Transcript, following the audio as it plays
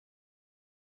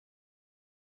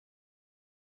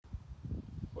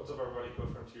What's up everybody,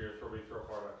 Coach Prince here,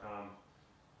 throwbigthrowfar.com.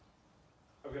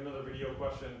 I've got another video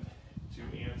question to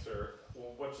answer.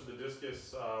 Well, where should the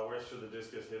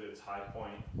discus hit its high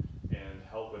point and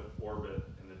help with orbit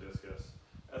in the discus?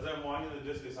 As I'm winding the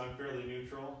discus, I'm fairly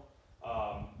neutral.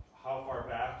 How far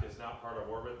back is not part of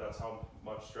orbit, that's how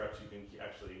much stretch you can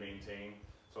actually maintain.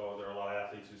 So there are a lot of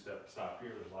athletes who stop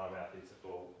here, there's a lot of athletes that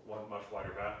go much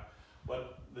wider back.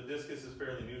 But the discus is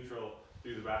fairly neutral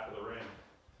through the back of the ring.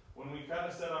 When we kind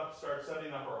of start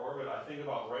setting up our orbit, I think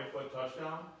about right foot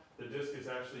touchdown, the discus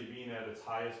actually being at its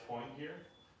highest point here.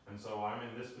 And so I'm in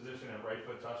this position at right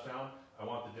foot touchdown. I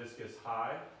want the discus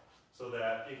high so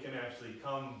that it can actually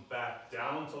come back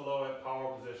down to low at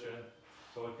power position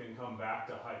so it can come back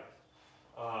to height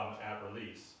at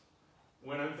release.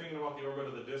 When I'm thinking about the orbit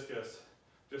of the discus,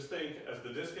 just think as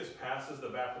the discus passes the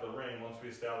back of the ring, once we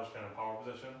establish kind of power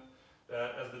position,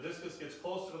 that as the discus gets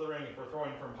closer to the ring, if we're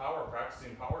throwing from power,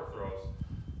 practicing power throws,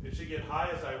 it should get high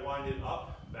as I wind it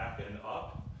up, back and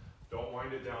up. Don't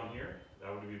wind it down here,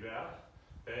 that would be bad.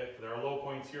 Okay, there are low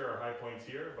points here or high points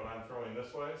here, but I'm throwing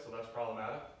this way, so that's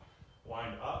problematic.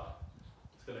 Wind up,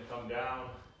 it's gonna come down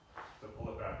to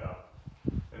pull it back up.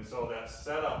 And so that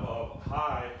setup of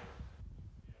high,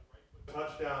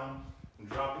 touchdown, and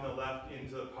dropping the left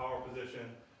into the power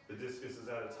position, the discus is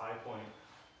at its high point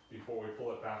before we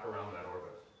pull it back around that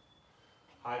orbit.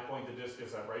 High point the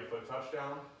discus at right foot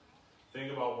touchdown.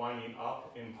 Think about winding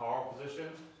up in power position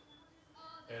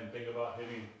and think about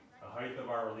hitting the height of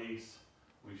our release.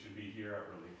 We should be here at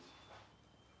release.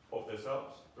 Hope this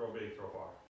helps. Throw big, throw far.